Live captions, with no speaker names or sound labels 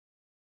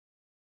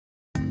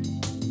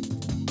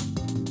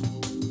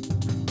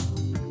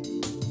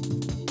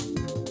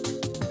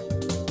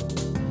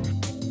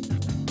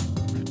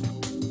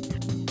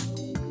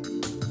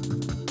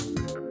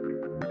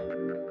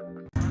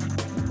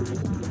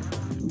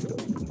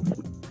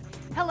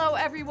Hello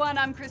everyone,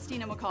 I'm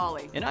Christina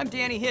Macauley. And I'm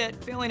Danny Hitt,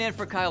 filling in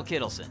for Kyle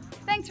Kittleson.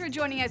 Thanks for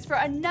joining us for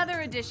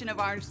another edition of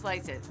Orange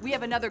Slices. We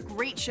have another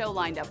great show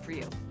lined up for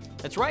you.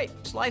 That's right,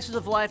 slices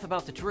of life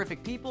about the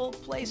terrific people,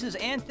 places,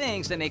 and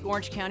things that make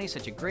Orange County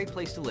such a great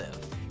place to live.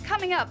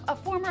 Coming up, a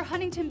former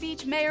Huntington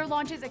Beach mayor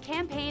launches a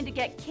campaign to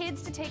get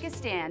kids to take a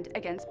stand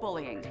against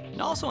bullying.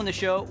 And also on the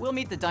show, we'll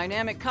meet the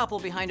dynamic couple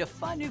behind a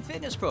fun new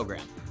fitness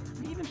program.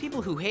 Even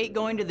people who hate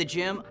going to the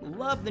gym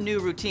love the new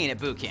routine at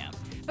boot camp.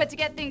 But to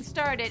get things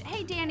started,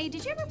 hey Danny,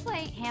 did you ever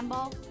play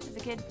handball as a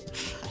kid?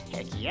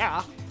 Heck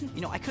yeah.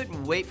 You know, I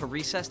couldn't wait for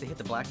recess to hit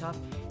the blacktop.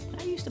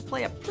 I used to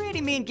play a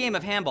pretty mean game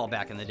of handball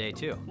back in the day,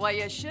 too. Well,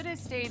 you should have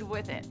stayed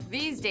with it.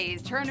 These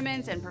days,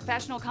 tournaments and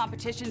professional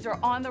competitions are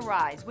on the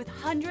rise with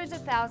hundreds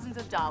of thousands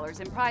of dollars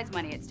in prize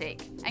money at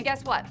stake. And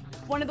guess what?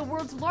 One of the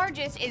world's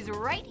largest is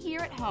right here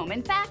at home.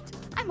 In fact,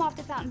 I'm off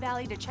to Fountain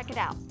Valley to check it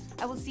out.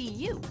 I will see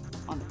you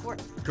on the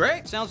court.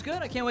 Great, sounds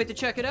good. I can't wait to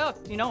check it out.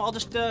 You know, I'll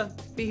just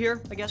be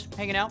here, I guess,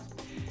 hanging out,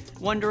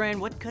 wondering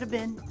what could have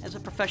been as a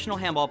professional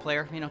handball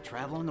player. You know,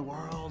 traveling the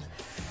world,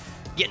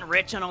 getting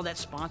rich on all that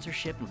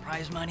sponsorship and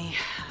prize money.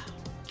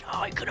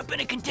 Oh, I could have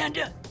been a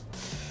contender.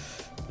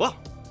 Well,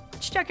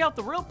 let's check out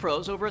the real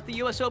pros over at the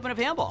U.S. Open of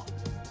Handball.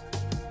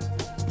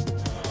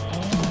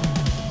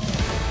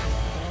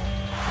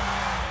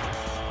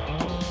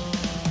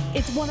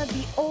 It's one of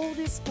the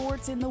oldest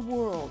sports in the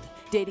world,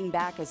 dating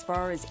back as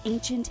far as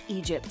ancient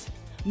Egypt.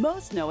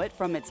 Most know it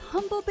from its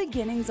humble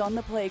beginnings on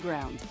the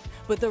playground.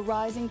 But the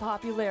rising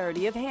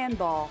popularity of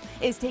handball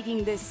is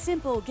taking this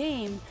simple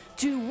game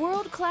to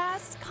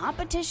world-class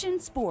competition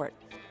sport.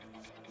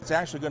 It's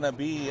actually going to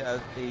be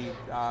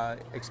a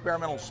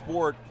experimental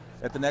sport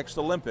at the next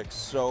Olympics.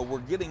 So we're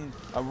getting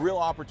a real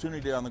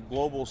opportunity on the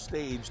global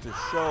stage to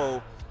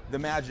show the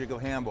magic of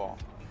handball.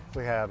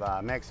 We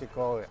have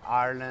Mexico,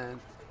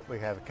 Ireland, we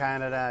have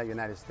Canada,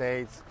 United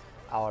States.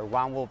 Our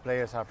one-wall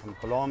players are from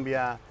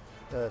Colombia.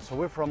 So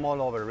we're from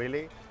all over,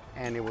 really.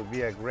 And it would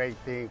be a great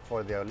thing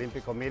for the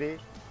Olympic Committee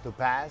to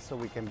pass so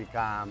we can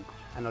become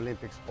an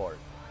Olympic sport.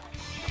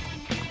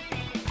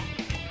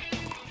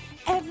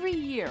 Every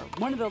year,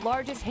 one of the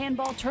largest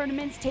handball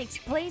tournaments takes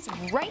place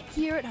right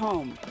here at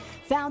home.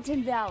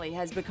 Fountain Valley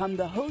has become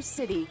the host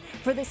city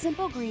for the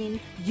Simple Green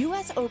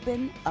U.S.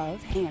 Open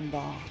of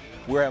Handball.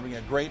 We're having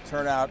a great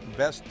turnout,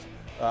 best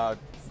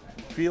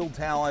field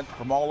talent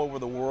from all over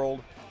the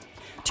world.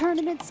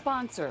 Tournament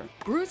sponsor,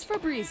 Bruce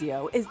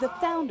Fabrizio, is the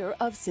founder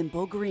of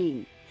Simple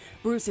Green.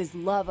 Bruce's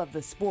love of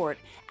the sport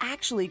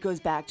actually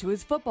goes back to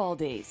his football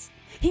days.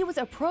 He was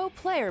a pro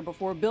player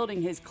before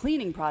building his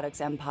cleaning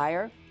products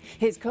empire.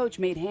 His coach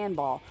made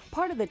handball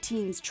part of the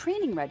team's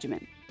training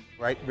regimen.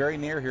 Right, very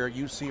near here at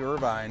UC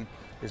Irvine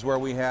is where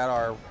we had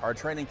our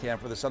training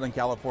camp for the Southern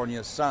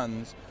California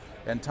Suns,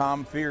 and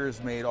Tom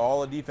Fears made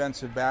all the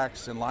defensive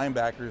backs and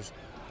linebackers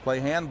play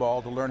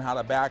handball to learn how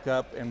to back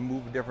up and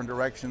move in different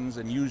directions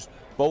and use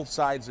both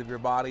sides of your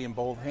body and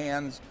both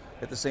hands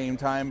at the same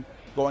time,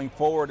 going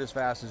forward as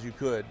fast as you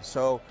could.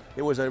 So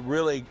it was a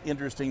really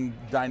interesting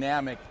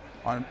dynamic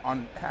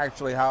on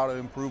actually how to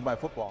improve my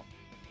football.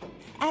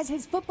 As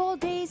his football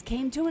days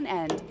came to an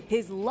end,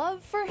 his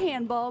love for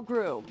handball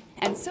grew,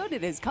 and so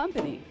did his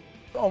company.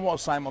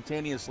 Almost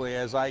simultaneously,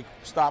 as I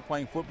stopped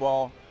playing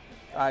football,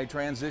 I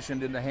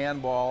transitioned into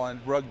handball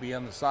and rugby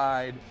on the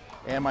side,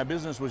 and my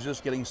business was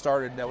just getting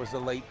started. That was the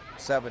late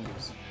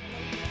 70s.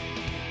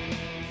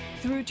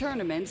 Through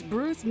tournaments,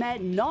 Bruce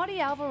met Naty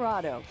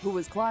Alvarado, who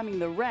was climbing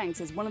the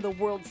ranks as one of the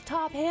world's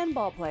top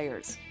handball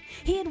players.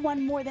 He had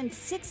won more than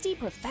 60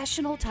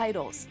 professional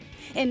titles.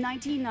 In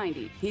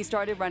 1990, he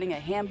started running a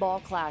handball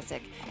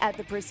classic at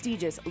the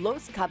prestigious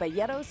Los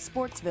Caballeros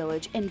Sports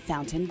Village in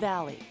Fountain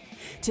Valley.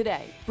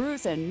 Today,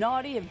 Bruce and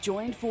Naty have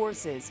joined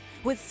forces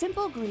with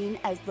Simple Green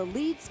as the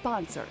lead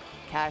sponsor.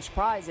 Cash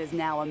prizes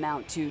now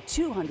amount to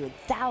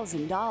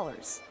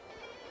 $200,000.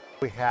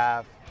 We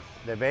have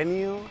the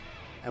venue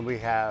and we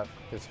have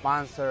the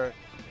sponsor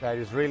that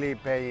is really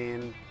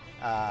paying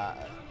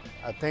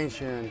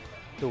attention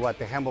to what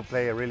the handball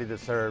player really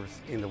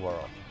deserves in the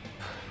world.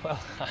 Well,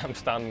 I'm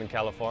standing in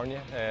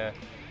California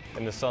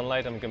in the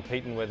sunlight. I'm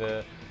competing with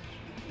the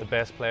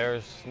best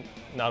players,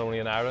 not only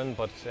in Ireland,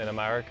 but in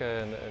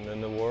America and in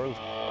the world.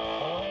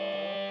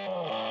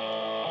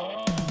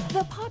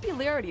 The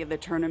popularity of the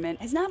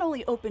tournament has not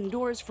only opened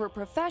doors for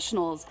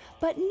professionals,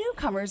 but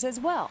newcomers as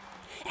well.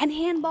 And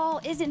handball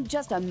isn't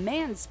just a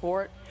man's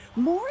sport.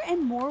 More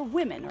and more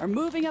women are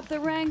moving up the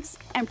ranks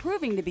and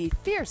proving to be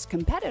fierce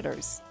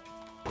competitors.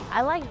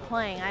 I like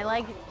playing. I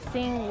like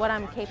seeing what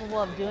I'm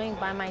capable of doing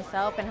by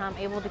myself and how I'm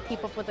able to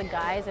keep up with the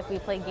guys if we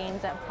play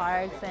games at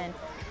parks, and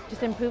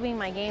just improving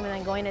my game and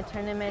then going to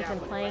tournaments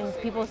and playing.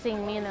 People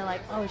seeing me and they're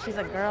like, oh, she's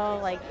a girl.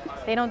 Like,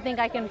 they don't think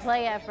I can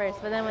play at first,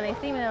 but then when they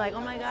see me, they're like,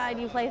 oh my God,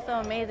 you play so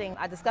amazing.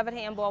 I discovered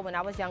handball when I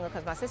was younger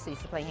because my sister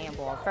used to play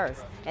handball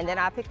first. And then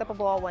I picked up a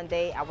ball one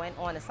day. I went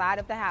on the side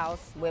of the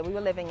house where we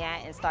were living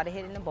at and started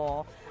hitting the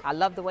ball. I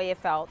loved the way it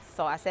felt,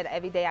 so I said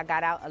every day I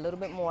got out a little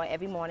bit more.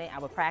 Every morning I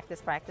would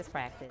practice, practice,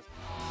 practice.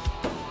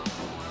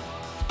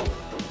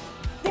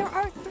 There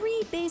are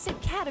three basic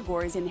basic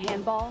categories in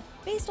handball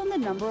based on the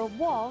number of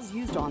walls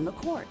used on the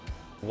court.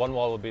 One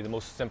wall would be the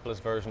most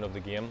simplest version of the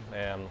game.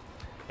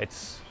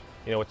 It's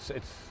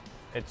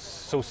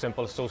so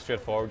simple, so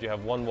straightforward. You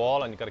have one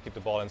wall and you've got to keep the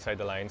ball inside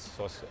the lines.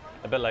 So it's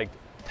a bit like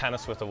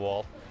tennis with a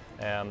wall.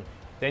 Then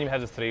you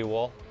have the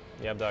 3-wall.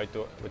 You have the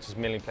outdoor, which is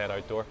mainly played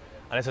outdoor.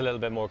 And it's a little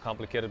bit more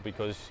complicated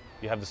because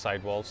you have the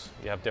side walls,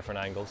 you have different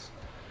angles.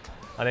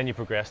 And then you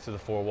progress to the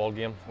 4-wall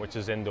game, which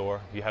is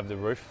indoor. You have the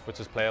roof, which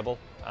is playable,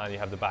 and you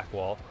have the back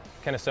wall.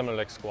 Kind of similar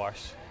like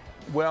squash.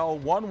 Well,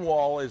 one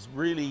wall is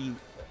really,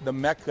 the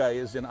mecca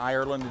is in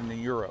Ireland and in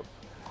Europe.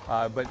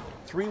 But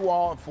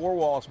 3-wall and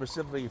 4-wall,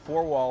 specifically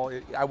 4-wall,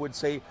 I would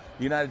say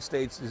the United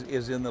States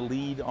is in the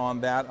lead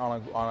on that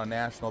on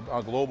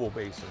a global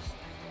basis.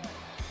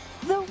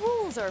 The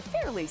rules are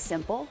fairly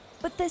simple,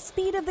 but the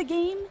speed of the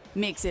game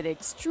makes it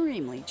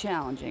extremely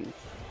challenging.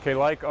 Okay,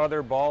 like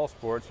other ball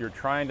sports, you're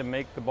trying to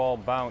make the ball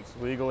bounce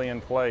legally in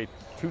play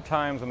 2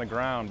 times on the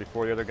ground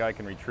before the other guy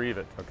can retrieve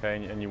it,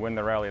 okay? And you win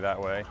the rally that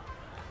way.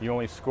 You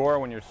only score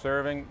when you're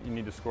serving. You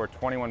need to score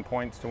 21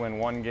 points to win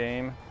 1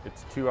 game.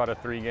 It's 2 out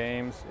of 3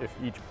 games. If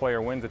each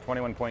player wins a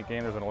 21-point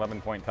game, there's an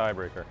 11-point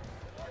tiebreaker.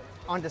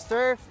 On the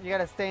serve, you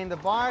gotta stay in the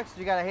box,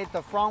 you gotta hit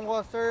the front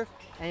wall serve,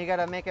 and you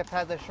gotta make it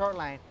past the short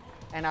line.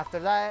 And after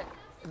that,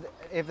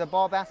 if the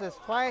ball bounces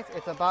twice,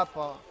 it's a bad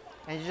ball.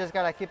 And you just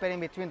gotta keep it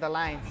in between the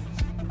lines.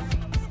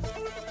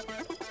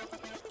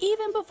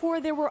 Even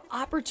before there were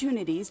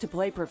opportunities to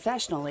play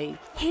professionally,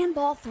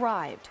 handball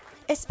thrived,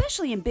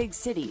 especially in big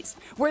cities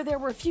where there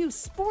were few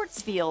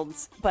sports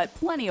fields but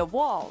plenty of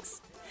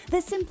walls. The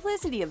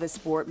simplicity of the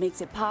sport makes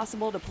it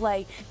possible to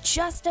play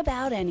just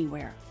about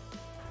anywhere.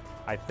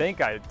 I think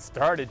I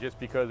started just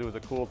because it was a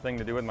cool thing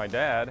to do with my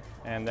dad,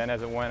 and then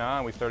as it went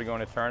on, we started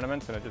going to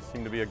tournaments, and it just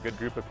seemed to be a good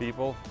group of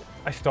people.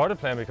 I started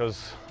playing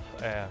because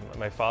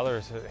my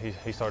father,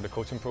 he started a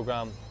coaching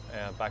program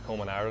back home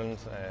in Ireland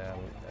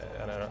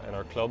in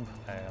our club.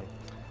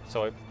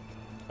 So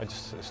I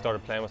just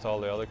started playing with all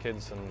the other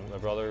kids and my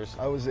brothers.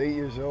 I was 8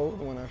 years old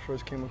when I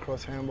first came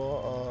across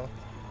handball.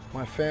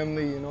 My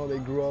family, you know, they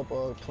grew up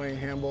playing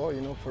handball,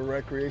 you know, for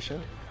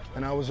recreation,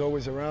 and I was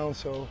always around,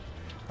 so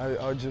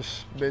I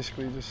just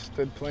basically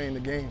stood playing the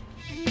game.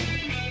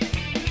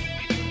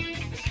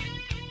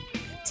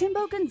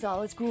 Timbo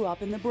Gonzalez grew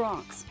up in the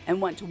Bronx and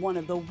went to one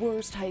of the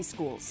worst high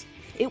schools.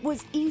 It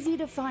was easy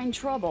to find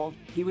trouble.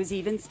 He was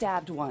even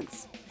stabbed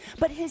once.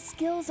 But his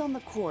skills on the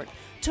court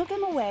took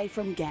him away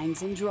from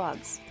gangs and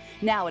drugs.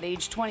 Now at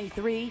age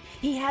 23,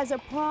 he has a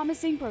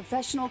promising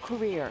professional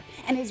career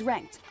and is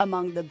ranked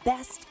among the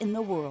best in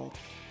the world.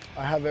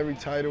 I have every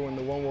title in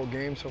the one-wall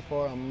game so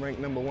far. I'm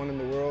ranked #1 in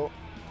the world.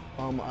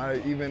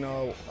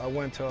 I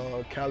went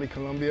to Cali,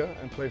 Colombia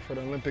and played for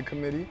the Olympic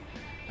Committee,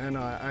 and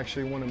I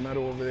actually won a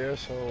medal over there,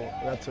 so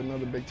that's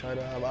another big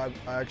title. I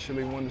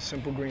actually won the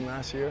Simple Green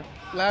last year.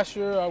 Last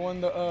year I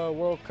won the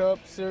World Cup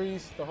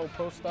Series, the whole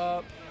pro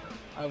stop.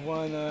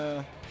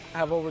 I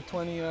have over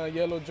 20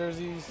 yellow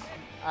jerseys.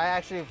 I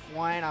actually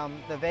won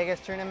the Vegas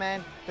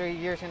tournament 3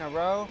 years in a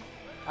row.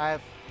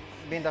 I've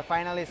been the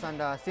finalist on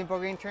the Simple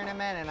Green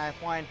tournament, and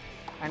I've won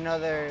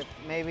another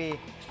maybe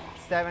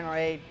 7 or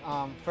 8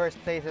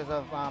 first places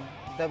of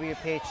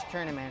WPH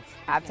tournaments.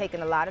 I've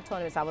taken a lot of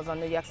tournaments. I was on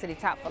New York City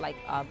top for like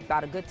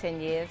about a good 10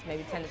 years,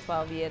 maybe 10 to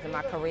 12 years in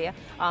my career.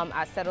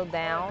 I settled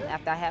down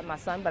after I had my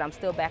son, but I'm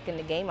still back in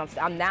the game.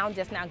 I'm now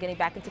just getting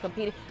back into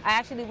competing. I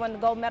actually won the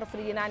gold medal for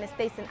the United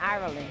States in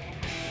Ireland.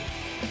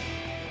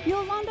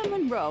 Yolanda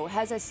Monroe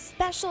has a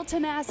special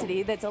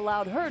tenacity that's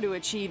allowed her to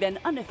achieve an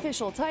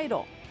unofficial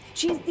title.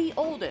 She's the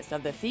oldest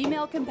of the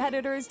female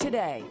competitors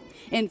today.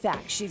 In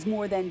fact, she's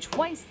more than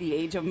twice the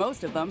age of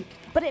most of them.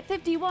 But at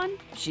 51,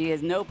 she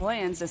has no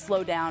plans to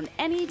slow down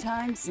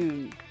anytime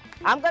soon.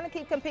 I'm going to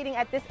keep competing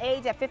at this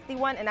age, at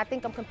 51, and I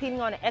think I'm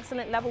competing on an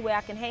excellent level where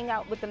I can hang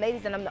out with the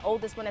ladies, and I'm the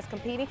oldest one that's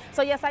competing.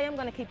 So yes, I am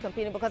going to keep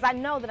competing because I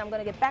know that I'm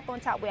going to get back on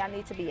top where I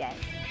need to be at.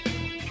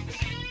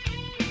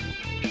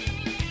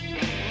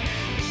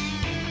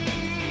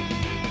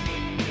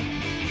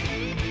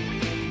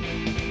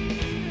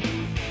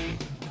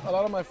 A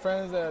lot of my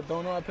friends that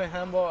don't know I play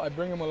handball, I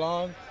bring them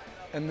along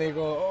and they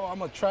go, oh, I'm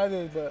gonna try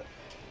this, but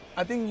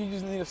I think you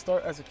just need to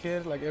start as a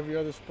kid, like every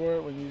other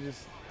sport, when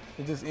it's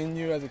just in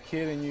you as a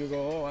kid and you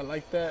go, oh, I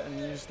like that, and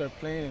you just start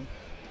playing and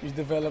you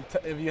develop,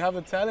 if you have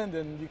a talent,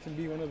 then you can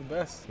be one of the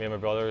best. Me and my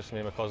brothers,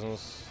 me and my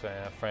cousins,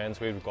 friends,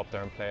 we would go up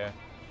there and play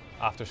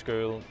after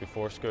school,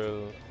 before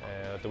school,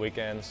 at the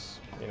weekends.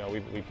 You know,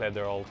 we played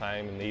there all the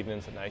time, in the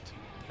evenings, at night.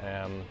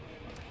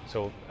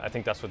 So I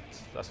think that's what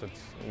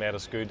made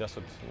us good. That's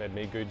what made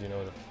me good. You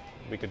know, that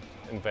we could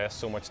invest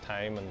so much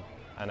time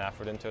and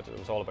effort into it. It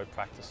was all about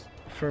practice.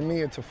 For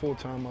me, it's a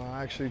full-time.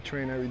 I actually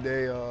train every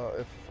day.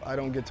 If I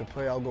don't get to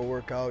play, I'll go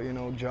work out, you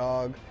know,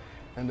 jog,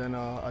 and then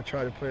I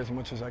try to play as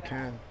much as I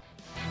can.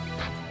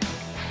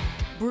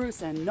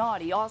 Bruce and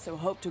Naty also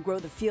hope to grow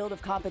the field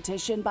of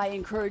competition by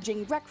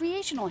encouraging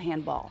recreational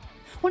handball.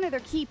 One of their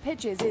key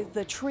pitches is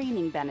the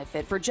training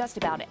benefit for just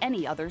about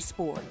any other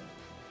sport.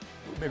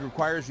 It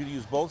requires you to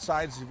use both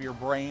sides of your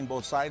brain,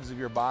 both sides of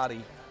your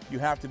body you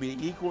have to be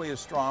equally as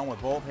strong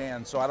with both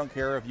hands. So I don't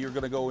care if you're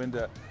going to go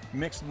into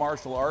mixed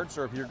martial arts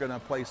or if you're going to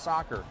play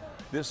soccer.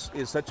 This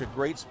is such a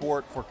great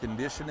sport for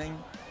conditioning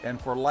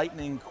and for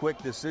lightning, quick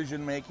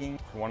decision making.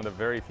 One of the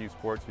very few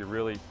sports you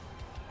really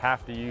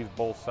have to use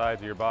both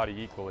sides of your body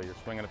equally. You're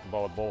swinging at the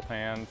ball with both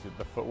hands,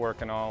 the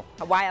footwork and all.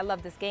 Why I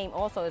love this game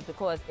also is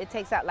because it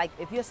takes out, like,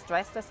 if you're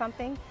stressed or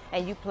something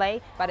and you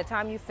play, by the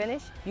time you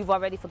finish, you've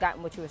already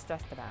forgotten what you were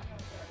stressed about.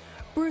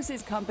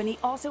 Bruce's company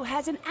also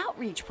has an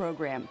outreach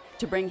program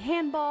to bring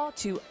handball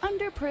to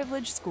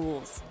underprivileged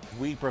schools.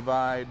 We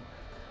provide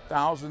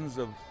thousands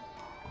of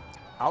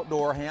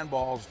outdoor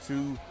handballs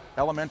to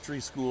elementary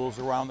schools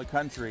around the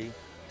country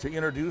to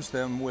introduce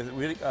them with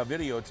a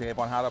videotape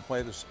on how to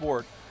play the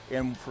sport.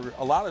 And for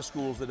a lot of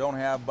schools that don't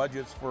have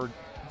budgets for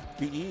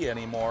PE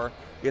anymore,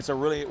 it's a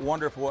really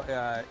wonderful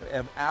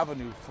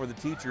avenue for the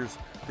teachers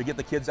to get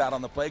the kids out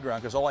on the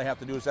playground, because all I have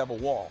to do is have a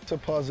wall. It's a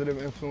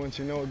positive influence,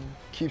 you know, it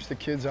keeps the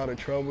kids out of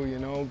trouble, you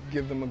know,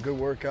 give them a good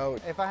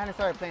workout. If I hadn't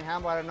started playing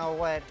handball, I don't know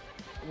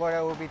what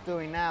I would be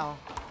doing now.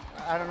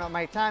 I don't know,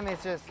 my time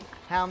is just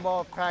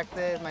handball,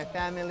 practice, my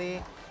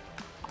family,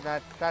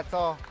 that's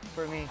all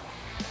for me.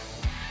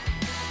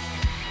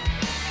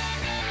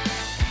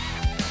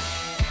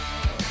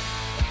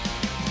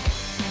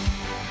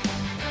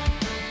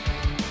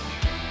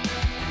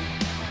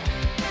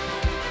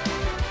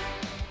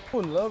 I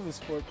would love the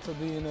sport to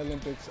be in the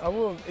Olympics. I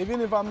will, even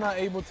if I'm not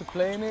able to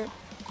play in it,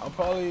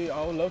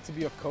 I would love to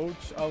be a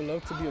coach. I would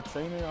love to be a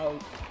trainer.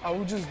 I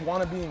would just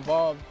want to be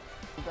involved.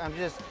 I'm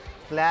just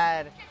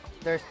glad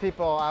there's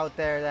people out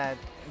there that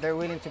they're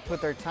willing to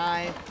put their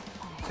time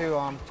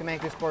to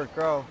make the sport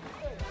grow.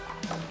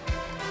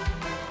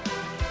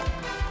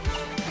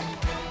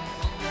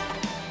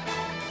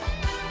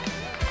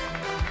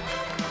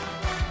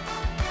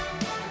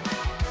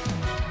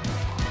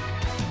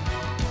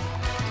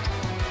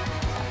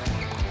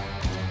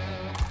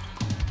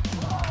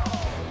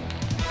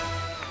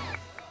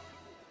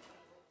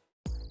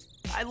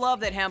 I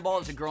love that handball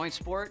is a growing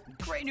sport.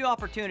 Great new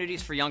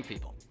opportunities for young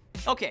people.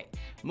 Okay,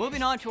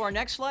 moving on to our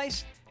next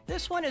slice.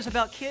 This one is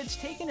about kids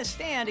taking a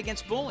stand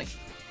against bullying.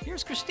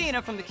 Here's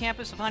Christina from the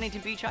campus of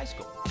Huntington Beach High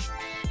School.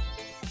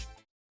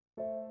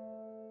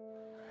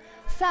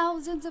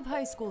 Thousands of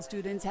high school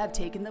students have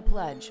taken the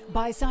pledge.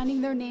 By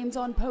signing their names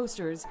on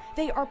posters,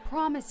 they are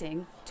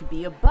promising to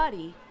be a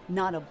buddy,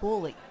 not a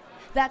bully.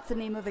 That's the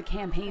name of a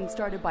campaign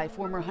started by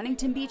former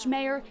Huntington Beach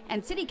Mayor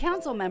and City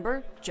Council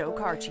member Joe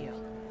Carcio.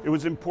 It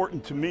was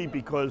important to me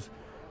because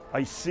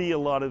I see a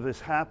lot of this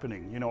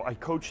happening. You know, I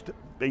coached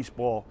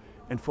baseball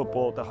and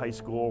football at the high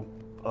school,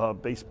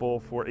 baseball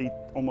for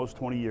almost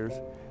 20 years,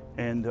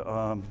 and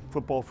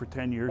football for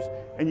 10 years,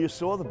 and you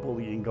saw the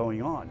bullying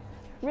going on.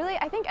 Really,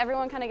 I think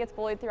everyone kind of gets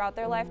bullied throughout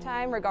their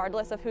lifetime,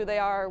 regardless of who they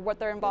are, what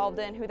they're involved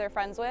in, who they're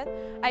friends with.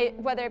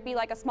 Whether it be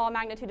like a small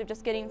magnitude of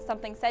just getting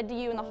something said to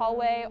you in the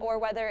hallway, or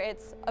whether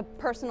it's a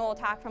personal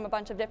attack from a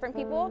bunch of different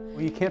people.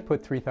 Well, you can't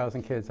put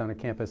 3,000 kids on a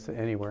campus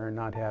anywhere and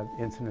not have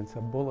incidents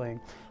of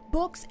bullying.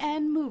 Books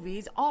and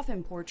movies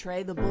often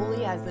portray the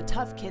bully as the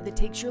tough kid that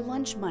takes your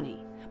lunch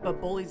money. But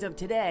bullies of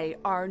today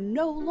are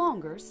no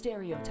longer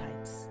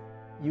stereotypes.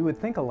 You would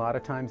think a lot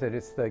of times that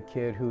it's the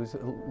kid who's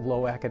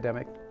low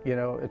academic,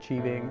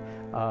 achieving.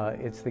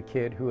 It's the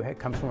kid who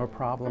comes from a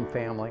problem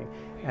family.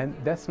 And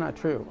that's not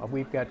true.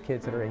 We've got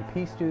kids that are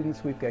AP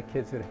students. We've got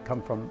kids that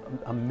come from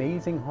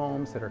amazing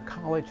homes that are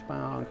college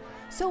bound.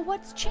 So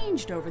what's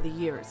changed over the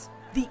years?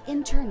 The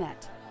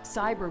internet.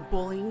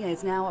 Cyberbullying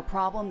is now a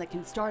problem that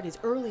can start as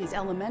early as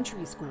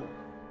elementary school.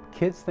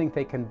 Kids think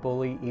they can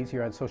bully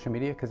easier on social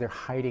media because they're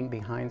hiding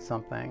behind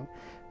something.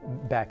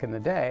 Back in the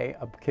day,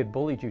 a kid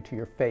bullied you to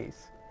your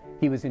face.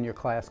 He was in your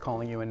class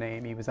calling you a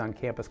name, he was on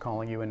campus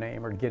calling you a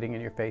name, or getting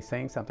in your face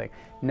saying something.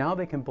 Now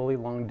they can bully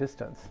long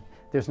distance.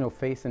 There's no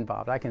face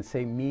involved. I can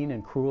say mean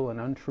and cruel and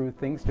untrue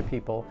things to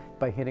people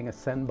by hitting a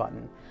send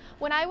button.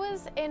 When I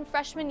was in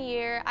freshman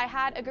year, I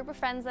had a group of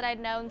friends that I'd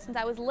known since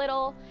I was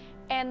little,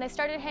 and they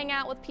started hanging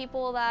out with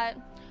people that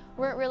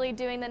weren't really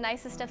doing the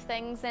nicest of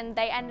things, and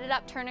they ended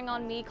up turning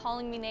on me,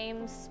 calling me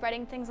names,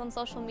 spreading things on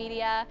social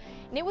media,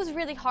 and it was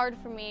really hard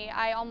for me.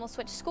 I almost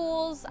switched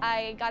schools,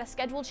 I got a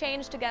schedule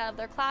change to get out of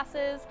their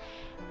classes,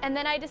 and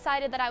then I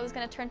decided that I was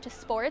going to turn to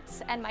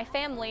sports and my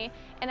family,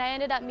 and I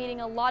ended up meeting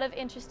a lot of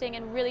interesting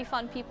and really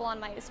fun people on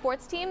my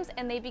sports teams,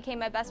 and they became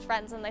my best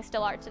friends, and they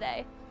still are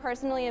today.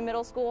 Personally, in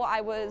middle school, I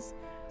was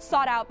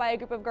sought out by a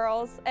group of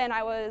girls, and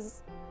I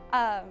was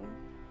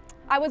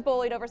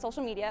bullied over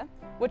social media,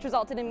 which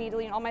resulted in me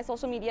deleting all my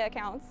social media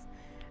accounts.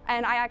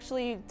 And I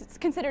actually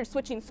considered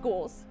switching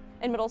schools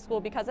in middle school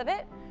because of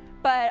it.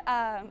 But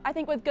I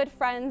think with good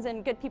friends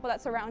and good people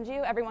that surround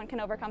you, everyone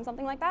can overcome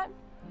something like that.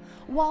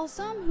 While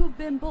some who've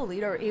been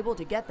bullied are able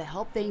to get the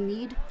help they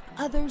need,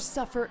 others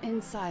suffer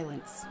in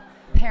silence.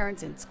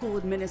 Parents and school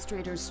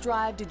administrators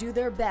strive to do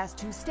their best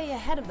to stay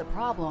ahead of the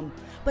problem,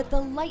 but the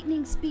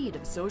lightning speed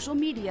of social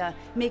media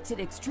makes it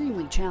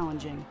extremely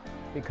challenging.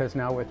 Because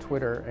now with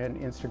Twitter and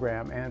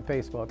Instagram and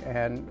Facebook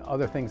and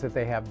other things that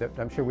they have that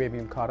I'm sure we haven't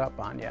even caught up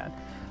on yet,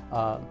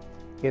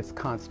 it's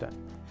constant.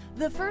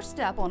 The first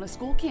step on a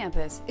school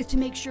campus is to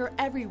make sure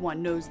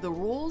everyone knows the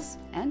rules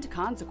and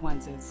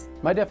consequences.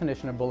 My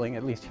definition of bullying,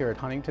 at least here at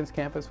Huntington's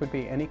campus, would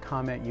be any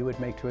comment you would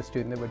make to a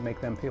student that would make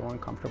them feel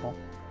uncomfortable.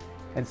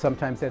 And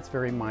sometimes that's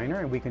very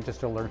minor, and we can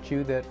just alert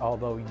you that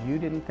although you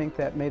didn't think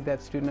that made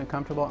that student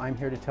uncomfortable, I'm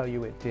here to tell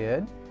you it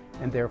did,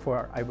 and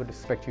therefore I would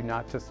expect you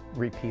not to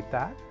repeat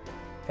that.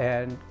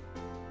 And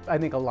I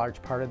think a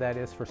large part of that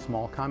is for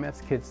small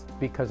comments. Kids,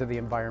 because of the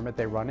environment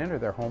they run in or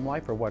their home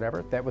life or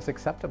whatever, that was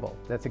acceptable.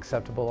 That's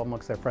acceptable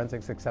amongst their friends,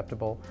 it's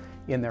acceptable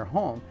in their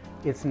home.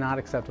 It's not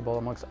acceptable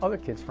amongst other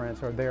kids'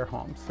 friends or their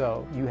home.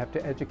 So you have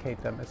to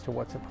educate them as to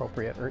what's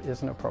appropriate or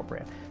isn't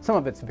appropriate. Some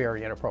of it's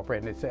very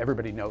inappropriate and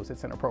everybody knows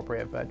it's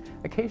inappropriate, but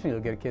occasionally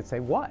you'll get a kid say,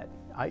 what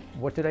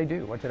did I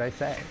do? What did I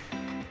say?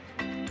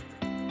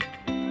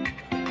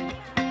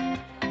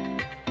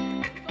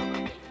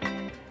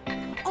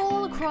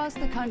 Across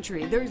the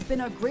country, there's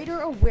been a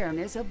greater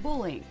awareness of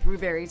bullying through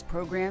various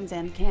programs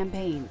and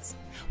campaigns.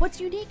 What's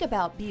unique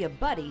about Be a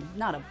Buddy,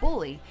 Not a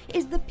Bully,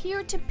 is the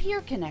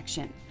peer-to-peer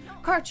connection.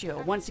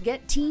 Carcio wants to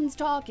get teens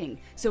talking,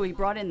 so he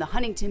brought in the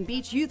Huntington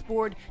Beach Youth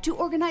Board to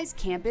organize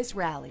campus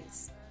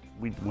rallies.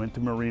 We went to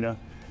Marina,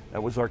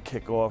 that was our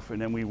kickoff,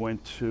 and then we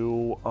went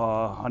to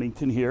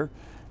Huntington here,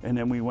 and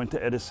then we went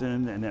to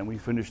Edison, and then we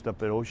finished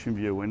up at Ocean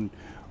View, and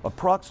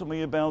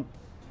approximately about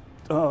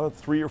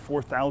 3,000 or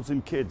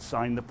 4,000 kids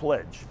signed the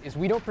pledge.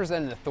 We don't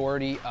present an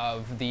authority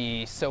of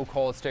the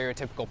so-called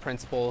stereotypical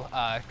principal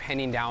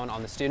penning down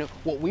on the student.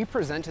 What we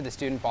present to the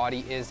student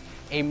body is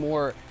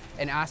an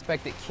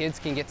aspect that kids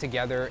can get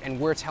together, and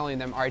we're telling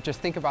them, all right, just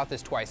think about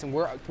this twice. And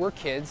we're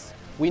kids,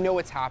 we know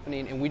what's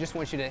happening, and we just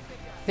want you to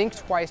think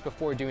twice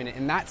before doing it.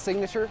 And that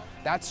signature,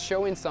 that's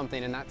showing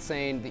something, and that's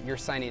saying that you're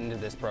signing into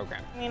this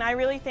program. I mean, I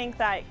really think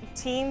that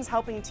teens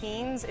helping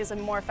teens is a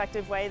more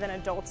effective way than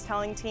adults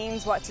telling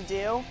teens what to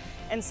do.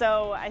 And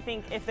so I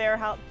think if they're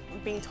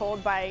being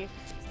told by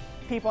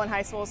people in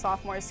high school,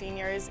 sophomores,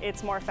 seniors,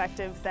 it's more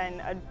effective than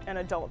an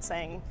adult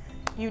saying,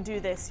 you do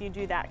this, you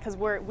do that, because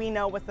we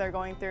know what they're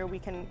going through, we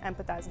can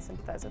empathize and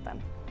sympathize with them.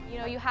 You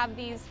know, you have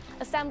these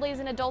assemblies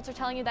and adults are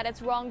telling you that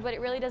it's wrong, but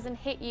it really doesn't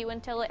hit you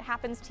until it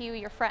happens to you,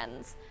 your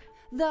friends.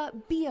 The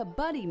Be a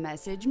Buddy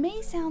message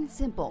may sound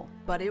simple,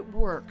 but it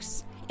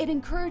works. It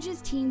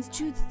encourages teens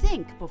to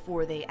think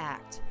before they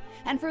act.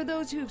 And for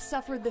those who've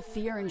suffered the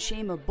fear and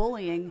shame of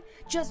bullying,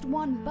 just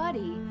one buddy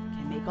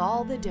can make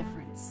all the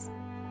difference.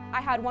 I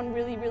had one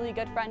really, really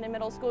good friend in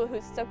middle school who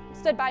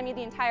stood by me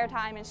the entire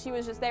time, and she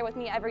was just there with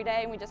me every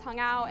day, and we just hung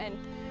out, and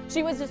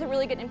she was just a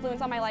really good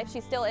influence on my life. She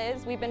still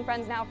is. We've been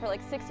friends now for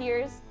like 6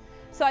 years.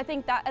 So I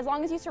think that as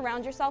long as you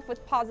surround yourself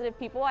with positive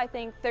people, I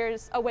think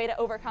there's a way to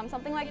overcome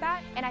something like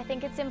that. And I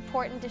think it's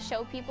important to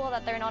show people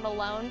that they're not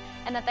alone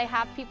and that they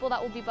have people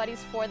that will be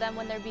buddies for them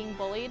when they're being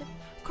bullied.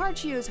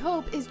 Carcio's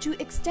hope is to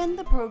extend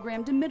the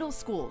program to middle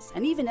schools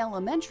and even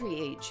elementary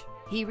age.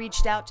 He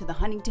reached out to the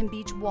Huntington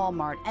Beach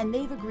Walmart, and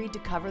they've agreed to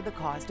cover the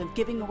cost of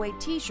giving away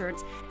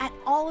t-shirts at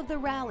all of the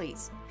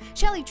rallies.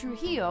 Shelly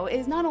Trujillo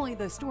is not only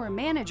the store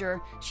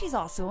manager, she's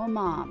also a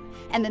mom.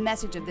 And the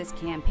message of this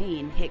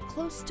campaign hit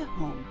close to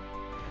home.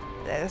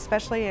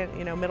 Especially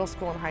in middle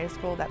school and high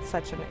school, that's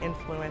such an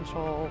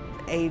influential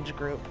age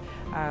group.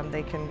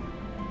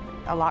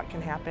 A lot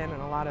can happen,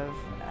 and a lot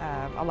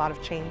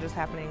of change is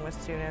happening with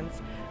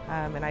students.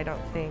 And I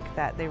don't think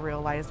that they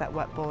realize that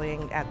what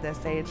bullying at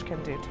this age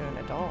can do to an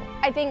adult.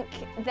 I think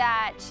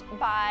that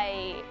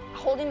by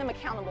holding them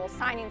accountable,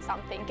 signing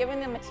something,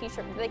 giving them a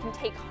t-shirt that they can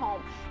take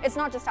home, it's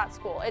not just at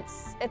school,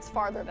 it's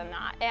farther than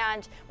that.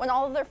 And when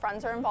all of their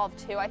friends are involved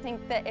too, I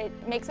think that it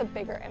makes a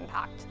bigger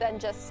impact than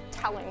just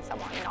telling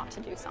someone not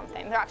to do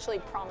something. They're actually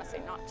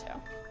promising not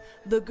to.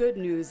 The good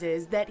news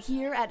is that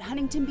here at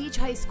Huntington Beach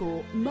High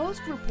School,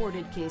 most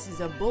reported cases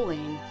of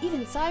bullying,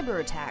 even cyber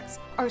attacks,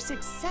 are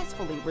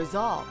successfully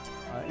resolved.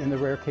 In the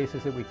rare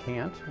cases that we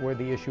can't, where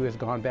the issue has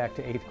gone back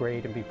to 8th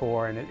grade and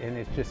before, and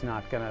it's just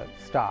not going to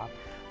stop,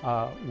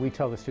 we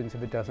tell the students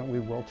if it doesn't, we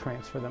will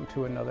transfer them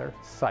to another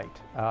site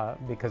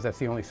because that's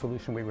the only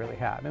solution we really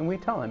have. And we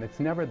tell them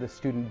it's never the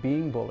student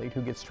being bullied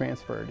who gets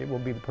transferred, it will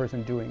be the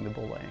person doing the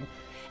bullying.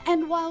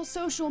 And while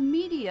social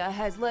media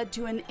has led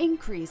to an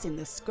increase in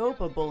the scope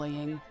of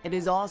bullying, it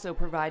has also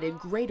provided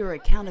greater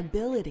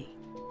accountability.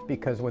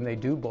 Because when they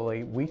do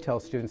bully, we tell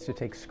students to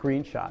take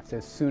screenshots.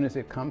 As soon as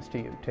it comes to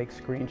you, take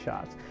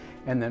screenshots.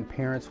 And then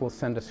parents will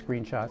send us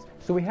screenshots.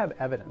 So we have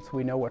evidence.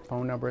 We know what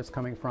phone number it's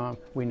coming from.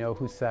 We know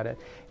who said it.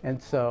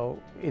 And so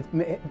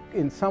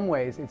in some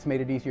ways, it's made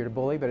it easier to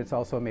bully, but it's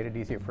also made it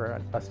easier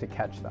for us to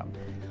catch them.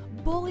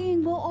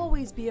 Bullying will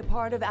always be a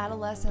part of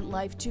adolescent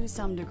life to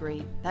some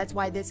degree. That's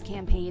why this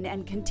campaign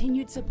and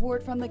continued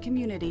support from the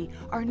community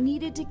are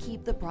needed to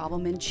keep the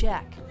problem in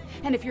check.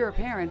 And if you're a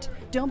parent,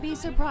 don't be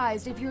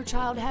surprised if your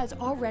child has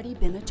already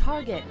been a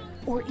target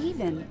or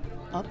even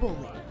a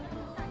bully.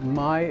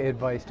 My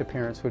advice to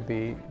parents would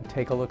be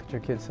take a look at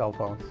your kids' cell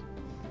phones.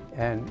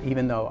 And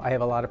even though I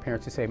have a lot of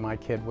parents who say my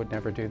kid would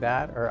never do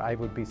that, or I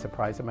would be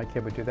surprised if my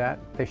kid would do that,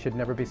 they should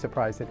never be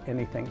surprised at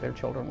anything their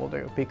children will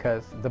do,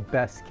 because the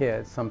best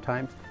kids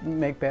sometimes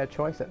make bad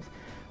choices.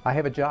 I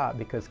have a job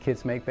because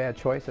kids make bad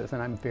choices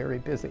and I'm very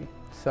busy.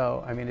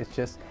 So, I mean, it's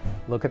just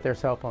look at their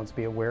cell phones,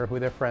 be aware of who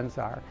their friends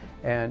are,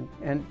 and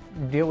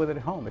deal with it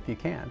at home if you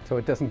can, so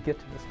it doesn't get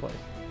to this place.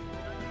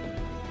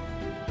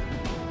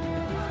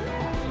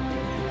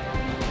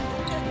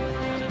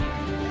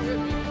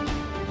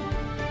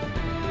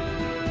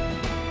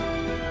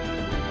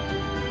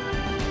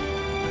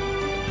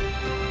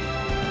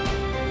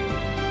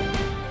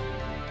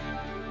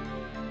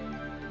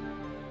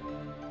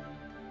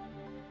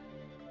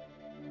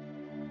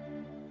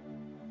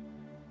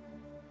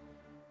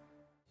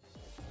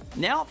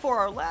 Now for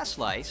our last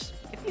slice.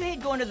 If you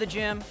hate going to the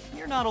gym,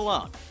 you're not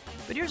alone.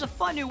 But here's a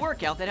fun new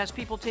workout that has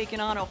people taking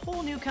on a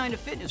whole new kind of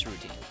fitness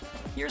routine.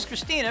 Here's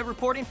Christina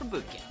reporting from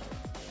boot camp.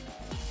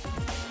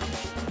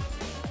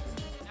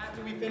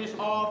 After we finish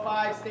all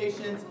 5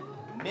 stations,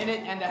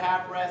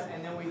 minute-and-a-half rest,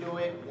 and then we do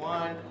it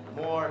one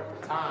more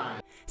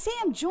time.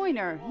 Sam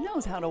Joyner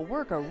knows how to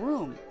work a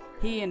room.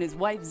 He and his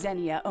wife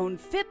Xenia own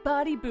Fit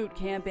Body Boot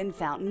Camp in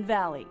Fountain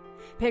Valley.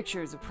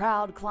 Pictures of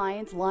proud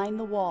clients line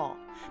the wall.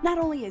 Not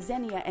only is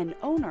Xenia an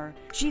owner,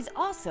 she's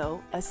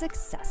also a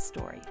success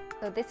story.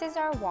 So this is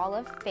our wall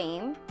of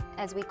fame,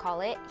 as we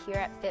call it, here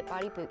at Fit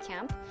Body Boot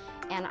Camp.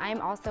 And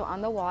I'm also on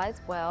the wall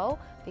as well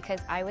because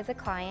I was a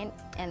client,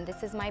 and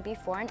this is my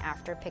before and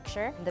after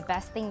picture. The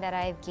best thing that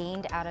I've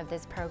gained out of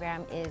this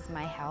program is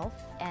my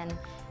health and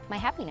my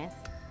happiness.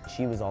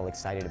 She was all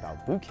excited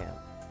about boot camp.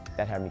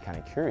 That had me kind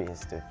of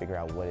curious to figure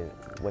out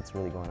what's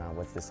really going on,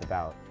 what's this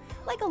about.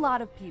 Like a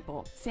lot of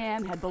people,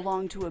 Sam had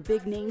belonged to a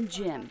big-name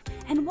gym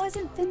and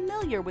wasn't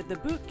familiar with the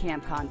boot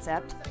camp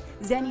concept.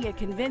 Xenia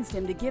convinced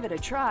him to give it a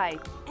try,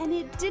 and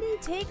it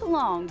didn't take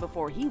long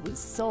before he was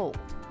sold.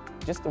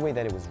 Just the way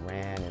that it was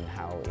ran and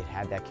how it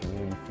had that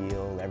community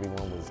feel,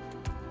 everyone was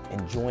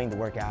enjoying the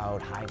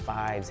workout, high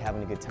fives,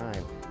 having a good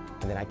time.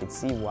 And then I could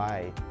see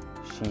why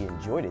she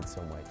enjoyed it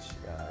so much,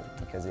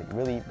 because it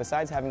really,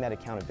 besides having that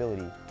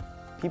accountability,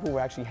 people were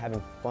actually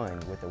having fun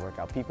with the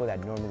workout, people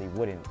that normally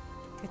wouldn't.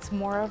 It's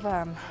more of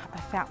a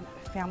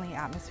family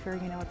atmosphere,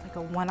 you know, it's like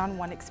a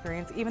one-on-one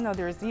experience. Even though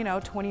there's,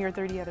 20 or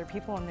 30 other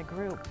people in the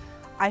group,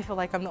 I feel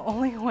like I'm the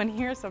only one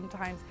here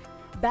sometimes.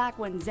 Back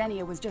when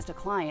Xenia was just a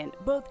client,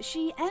 both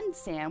she and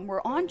Sam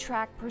were on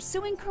track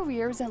pursuing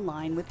careers in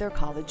line with their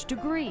college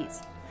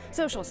degrees.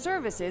 Social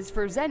services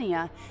for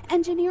Xenia,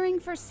 engineering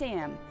for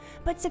Sam.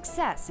 But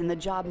success in the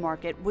job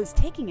market was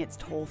taking its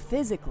toll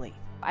physically.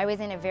 I was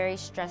in a very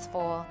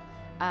stressful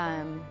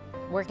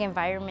work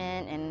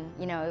environment, and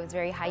it was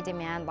very high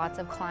demand, lots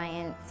of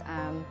clients,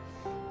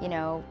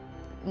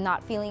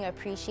 not feeling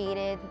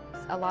appreciated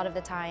a lot of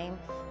the time.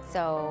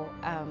 So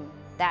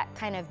that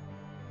kind of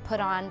put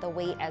on the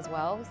weight as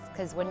well,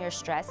 because when you're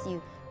stressed,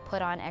 you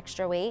put on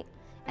extra weight.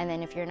 And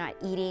then if you're not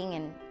eating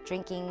and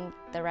drinking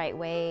the right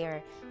way,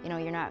 or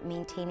you're not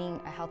maintaining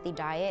a healthy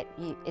diet,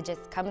 it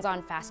just comes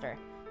on faster.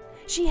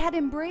 She had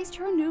embraced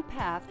her new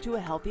path to a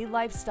healthy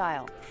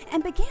lifestyle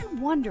and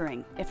began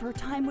wondering if her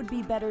time would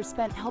be better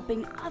spent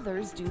helping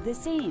others do the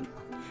same.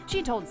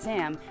 She told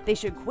Sam they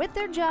should quit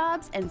their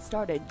jobs and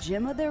start a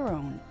gym of their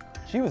own.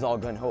 She was all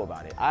gung-ho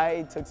about it.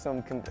 I took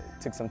some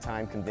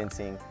time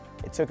convincing.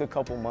 It took a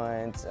couple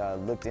months,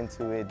 looked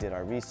into it, did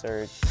our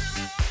research.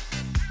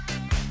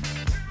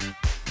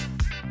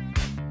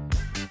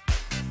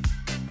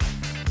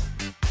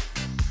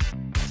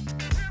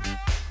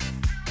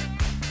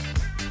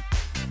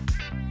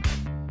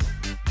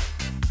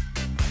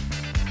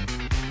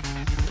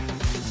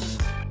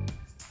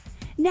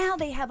 Now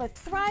they have a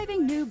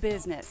thriving new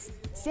business.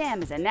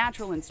 Sam is a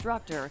natural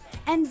instructor,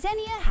 and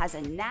Xenia has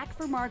a knack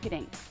for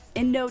marketing.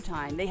 In no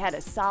time, they had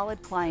a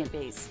solid client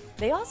base.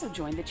 They also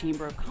joined the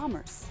Chamber of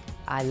Commerce.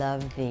 I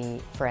love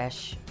the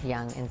fresh,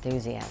 young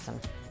enthusiasm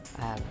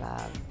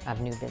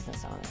of new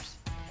business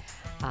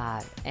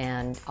owners.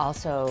 And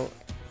also,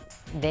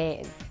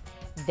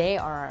 they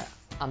are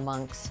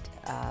amongst,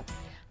 I'm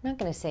not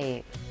going to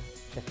say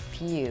the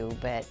few,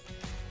 but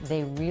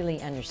they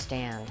really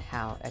understand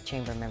how a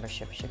chamber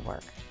membership should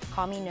work.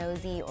 Call me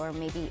nosy or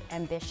maybe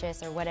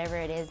ambitious or whatever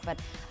it is, but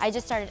I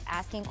just started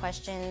asking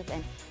questions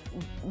and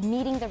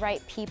meeting the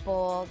right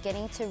people,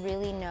 getting to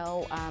really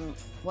know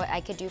what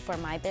I could do for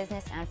my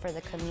business and for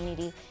the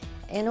community.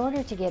 In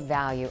order to get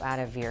value out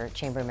of your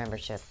chamber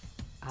membership,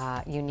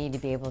 you need to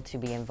be able to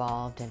be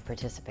involved and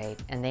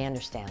participate, and they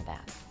understand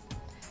that.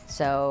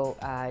 So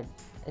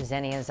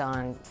Xenia's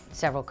on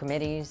several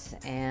committees,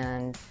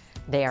 and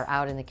they are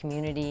out in the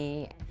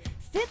community.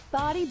 Fit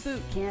Body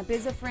Boot Camp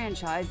is a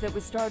franchise that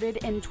was started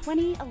in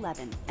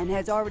 2011 and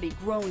has already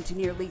grown to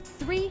nearly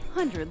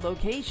 300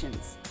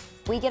 locations.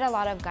 We get a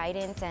lot of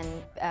guidance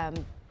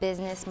and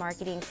business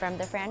marketing from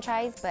the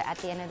franchise, but at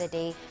the end of the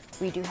day,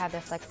 we do have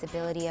the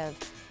flexibility of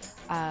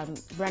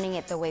running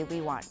it the way we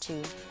want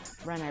to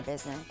run our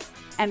business.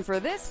 And for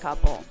this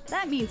couple,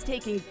 that means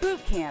taking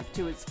boot camp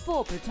to its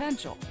full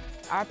potential.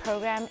 Our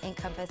program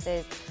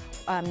encompasses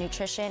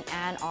nutrition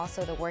and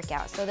also the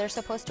workout. So they're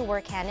supposed to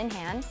work hand in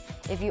hand.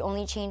 If you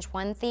only change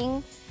one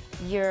thing,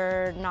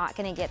 you're not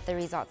going to get the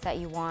results that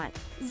you want.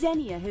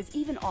 Xenia has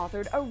even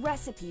authored a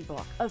recipe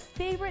book of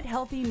favorite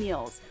healthy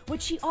meals,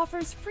 which she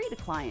offers free to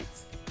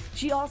clients.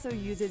 She also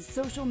uses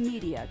social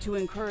media to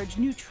encourage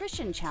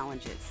nutrition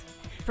challenges.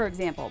 For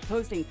example,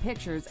 posting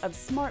pictures of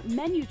smart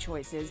menu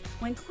choices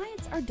when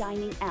clients are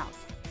dining out.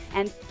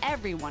 And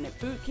everyone at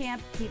boot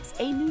camp keeps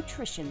a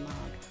nutrition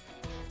log.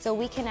 So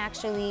we can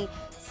actually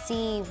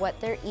see what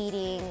they're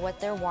eating, what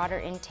their water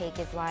intake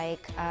is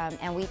like,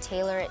 and we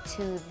tailor it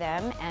to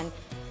them and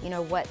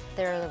what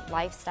their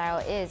lifestyle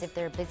is, if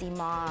they're a busy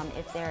mom,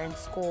 if they're in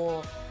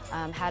school,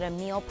 how to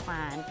meal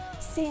plan.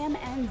 Sam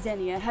and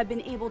Xenia have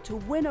been able to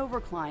win over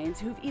clients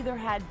who've either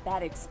had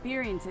bad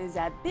experiences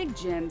at big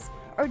gyms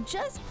or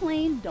just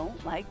plain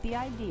don't like the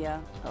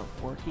idea of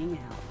working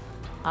out.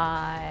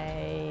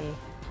 I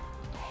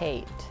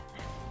hate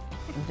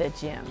the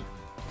gym.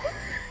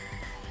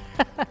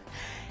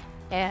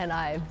 And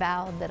I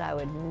vowed that I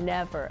would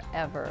never,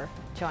 ever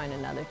join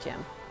another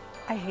gym.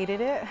 I hated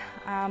it.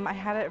 I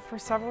had it for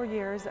several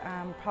years,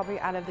 probably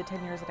out of the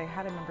 10 years that I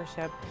had a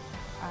membership.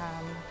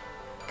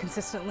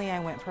 Consistently, I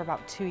went for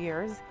about 2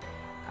 years,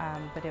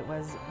 but it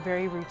was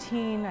very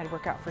routine. I'd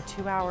work out for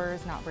 2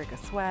 hours, not break a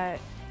sweat.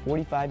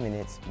 45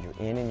 minutes, you're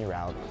in and you're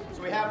out.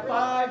 So we have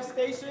 5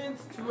 stations,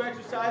 2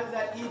 exercises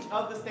at each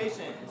of the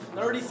stations.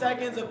 30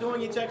 seconds of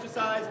doing each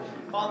exercise,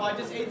 followed by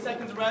just 8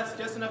 seconds of rest,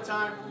 just enough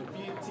time for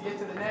you to get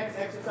to the next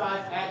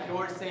exercise at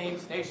your same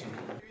station.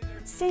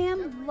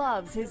 Sam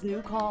loves his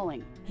new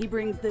calling. He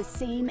brings the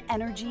same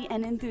energy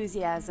and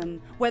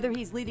enthusiasm, whether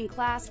he's leading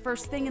class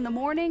first thing in the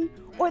morning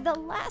or the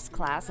last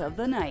class of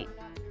the night.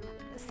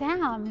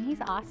 Sam, he's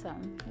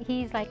awesome.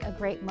 He's like a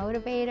great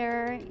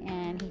motivator,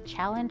 and he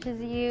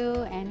challenges you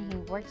and he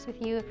works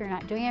with you if you're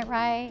not doing it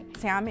right.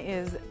 Sam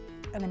is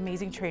an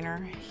amazing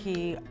trainer.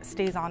 He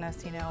stays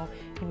honest,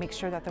 he makes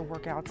sure that the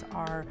workouts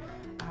are,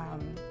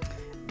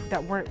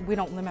 that we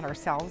don't limit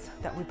ourselves,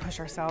 that we push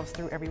ourselves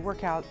through every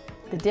workout.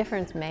 The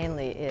difference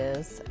mainly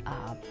is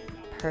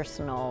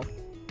personal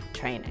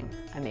training.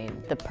 I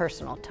mean, the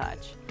personal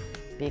touch,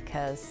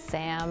 because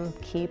Sam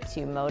keeps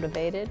you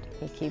motivated,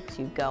 he keeps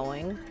you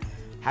going.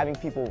 Having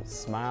people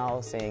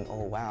smile, saying,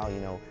 oh wow,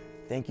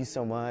 thank you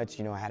so much,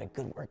 I had a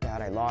good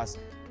workout, I lost,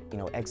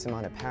 X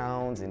amount of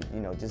pounds, and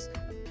just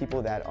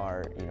people that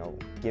are,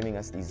 giving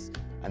us these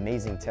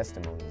amazing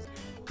testimonies.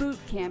 Boot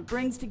camp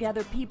brings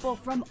together people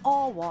from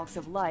all walks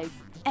of life,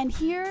 and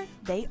here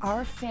they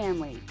are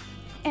family.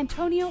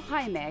 Antonio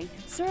Jaime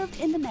served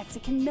in the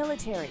Mexican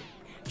military.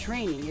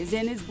 Training is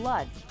in his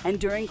blood, and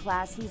during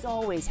class he's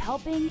always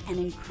helping and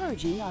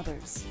encouraging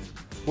others.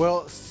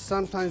 Well,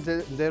 sometimes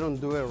they don't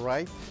do it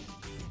right,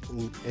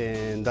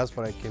 and that's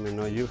what I came to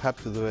know. You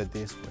have to do it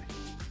this way,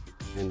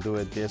 and do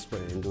it this way,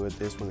 and do it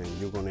this way, and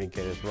you're gonna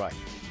get it right.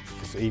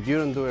 So if you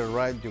don't do it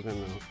right, you're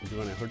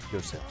gonna hurt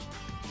yourself.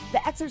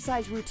 The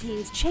exercise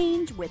routines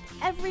change with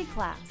every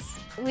class.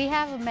 We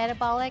have a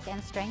metabolic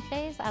and strength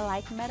days. I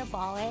like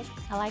metabolic.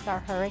 I like our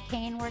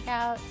hurricane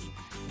workouts.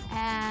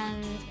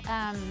 And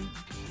I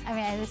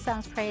mean, this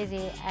sounds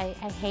crazy. I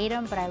hate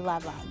them, but I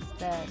love them.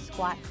 The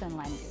squats and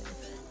lunges.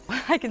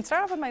 I can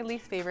start off with my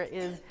least favorite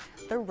is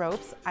the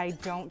ropes. I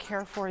don't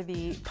care for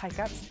the pike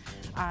ups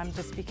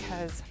just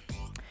because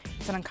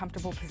it's an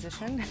uncomfortable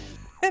position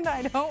and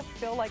I don't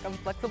feel like I'm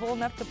flexible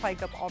enough to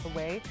pike up all the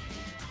way.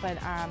 But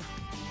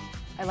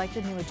I like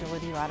the new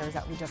agility ladders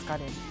that we just got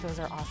in. Those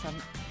are awesome.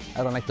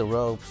 I don't like the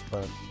ropes,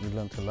 but you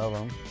learn to love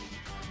them.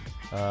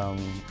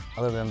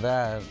 Other than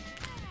that,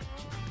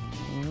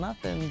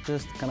 nothing,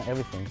 just kind of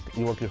everything.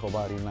 You work your whole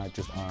body, not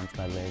just arms,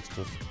 not legs,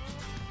 just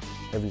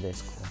every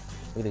day's cool.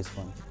 Every day's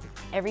fun.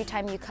 Every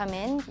time you come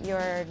in, you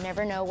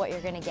never know what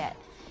you're going to get.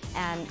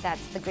 And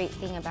that's the great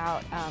thing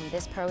about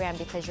this program,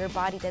 because your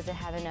body doesn't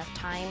have enough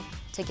time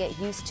to get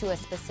used to a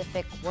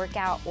specific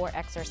workout or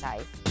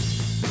exercise.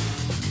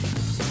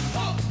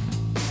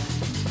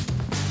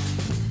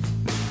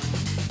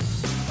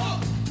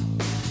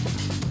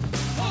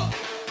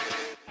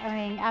 I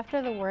mean,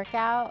 after the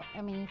workout,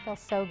 you feel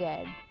so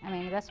good.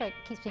 That's what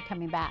keeps me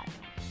coming back.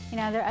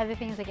 There are other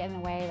things that get in the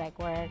way, like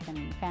work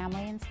and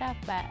family and stuff,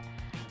 but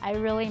I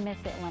really miss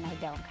it when I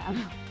don't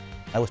come.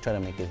 I always try to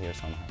make it here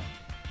somehow,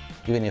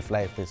 even if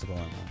life is going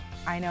on.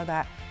 I know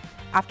that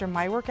after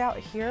my workout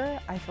here,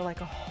 I feel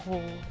like a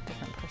whole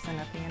different person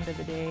at the end of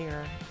the day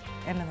or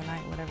end of the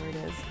night, whatever it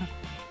is.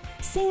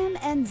 Sam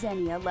and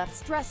Xenia left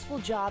stressful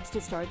jobs to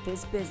start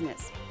this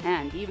business.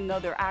 And even though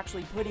they're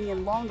actually putting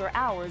in longer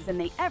hours than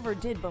they ever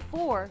did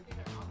before,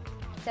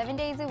 7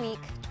 days a week,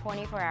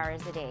 24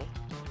 hours a day.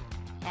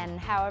 And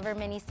however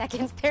many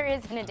seconds there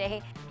is in a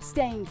day.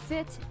 Staying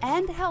fit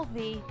and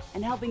healthy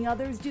and helping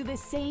others do the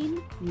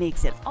same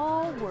makes it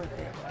all worth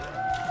it.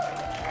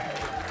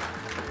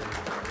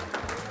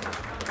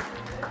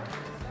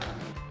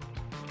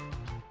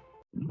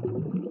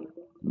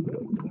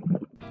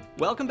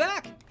 Welcome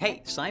back.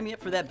 Hey, sign me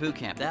up for that boot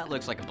camp. That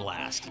looks like a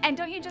blast. And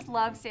don't you just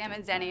love Sam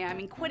and Xenia? I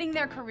mean, quitting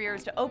their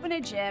careers to open a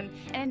gym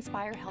and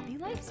inspire healthy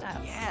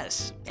lifestyles.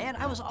 Yes, and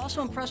I was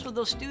also impressed with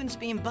those students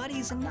being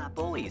buddies and not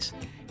bullies.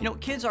 You know,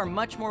 kids are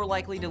much more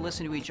likely to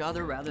listen to each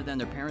other rather than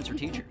their parents or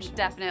teachers.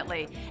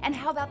 Definitely. And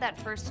how about that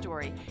first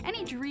story?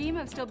 Any dream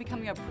of still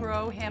becoming a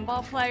pro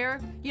handball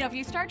player? You know, if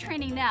you start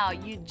training now,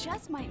 you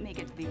just might make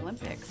it to the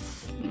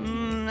Olympics.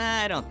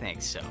 I don't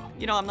think so.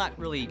 You know, I'm not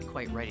really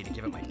quite ready to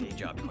give up my day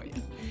job quite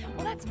yet.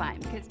 Well, that's fine,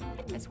 because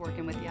I miss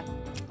working with you.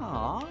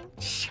 Aw,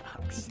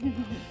 shucks.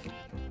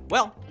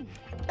 Well,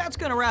 that's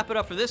gonna wrap it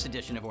up for this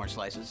edition of Orange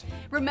Slices.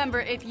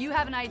 Remember, if you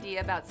have an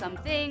idea about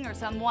something or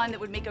someone that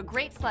would make a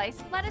great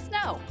slice, let us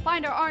know.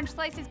 Find our Orange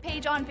Slices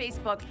page on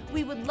Facebook.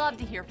 We would love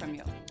to hear from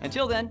you.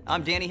 Until then,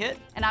 I'm Danny Hitt.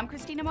 And I'm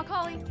Christina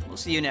Macauley. We'll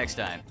see you next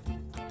time.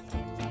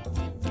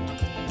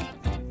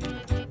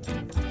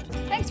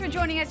 Thanks for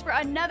joining us for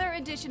another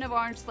edition of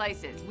Orange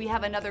Slices. We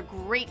have another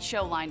great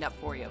show lined up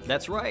for you.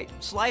 That's right.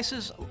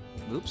 Slices.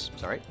 Oops,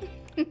 sorry.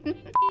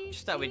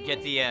 Just thought we'd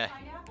get the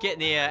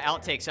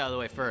outtakes out of the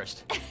way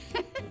first.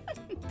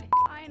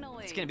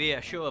 Finally. It's gonna be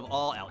a show of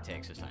all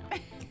outtakes this time.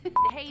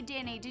 Hey,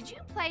 Danny, did you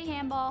play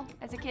handball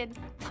as a kid?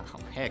 Oh,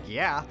 heck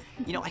yeah.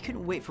 You know, I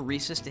couldn't wait for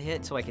recess to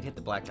hit so I could hit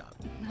the blacktop.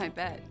 I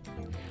bet.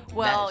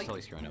 Well, that is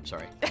totally screwing up,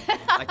 sorry.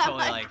 I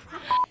totally I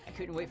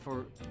couldn't wait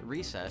for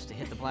recess to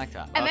hit the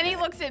blacktop. And then he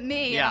looks at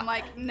me and I'm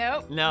like,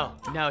 nope. No,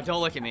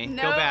 don't look at me.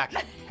 Nope. Go back.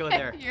 Go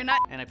there. You're not.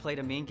 And I played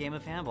a mean game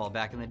of handball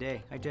back in the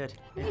day. I did.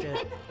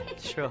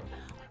 It's true.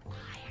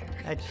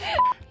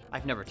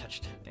 I've never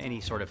touched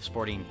any sort of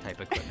sporting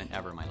type equipment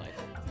ever in my life.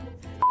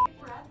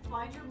 Breath,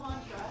 find your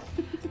mantra.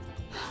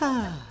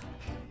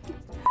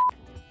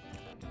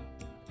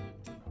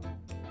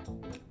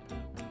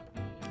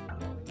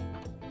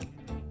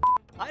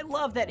 I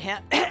love that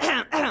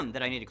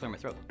that I need to clear my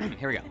throat.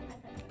 Here we go.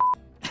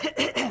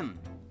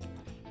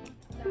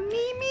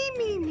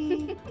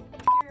 me.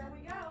 Here we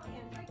go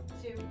in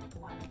 3, 2,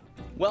 1.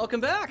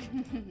 Welcome back.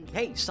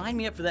 Hey, sign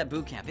me up for that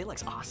boot camp. It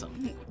looks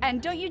awesome.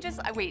 And don't you just,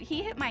 wait,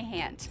 he hit my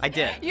hand. I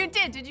did. You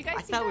did. Did you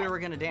guys see I thought that? we were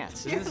going to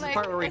dance. Is You're this the like,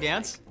 part where we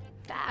dance?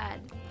 Dad.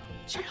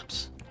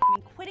 Champs. I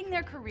mean, quitting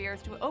their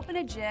careers to open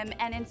a gym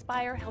and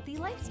inspire healthy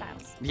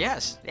lifestyles.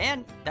 Yes,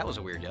 and that was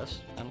a weird yes.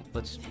 That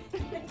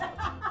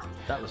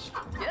was.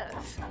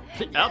 Yes.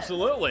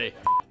 Absolutely.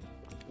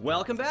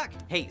 Welcome back.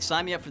 Hey,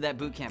 sign me up for that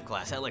boot camp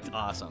class. That looked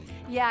awesome.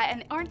 Yeah,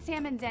 and aren't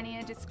Sam and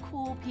Xenia just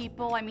cool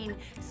people? I mean,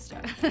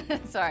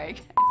 sorry.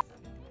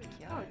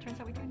 Oh, it turns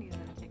out we do need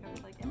another take. I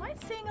was like, am I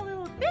seeing a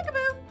little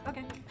peekaboo?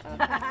 Okay.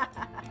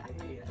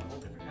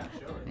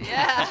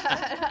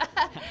 Yeah.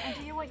 And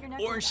do you want your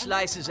next Orange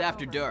Slices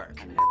After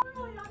Dark.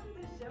 Normally after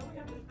this show, we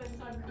have to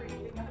spend time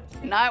creating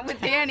outtakes. Not with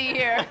Danny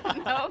here.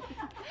 No.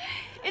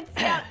 It's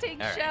the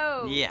outtake All right.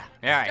 show. Yeah.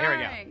 All right, here we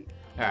go. Starring.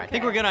 All right, I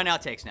think we're good on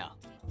outtakes now.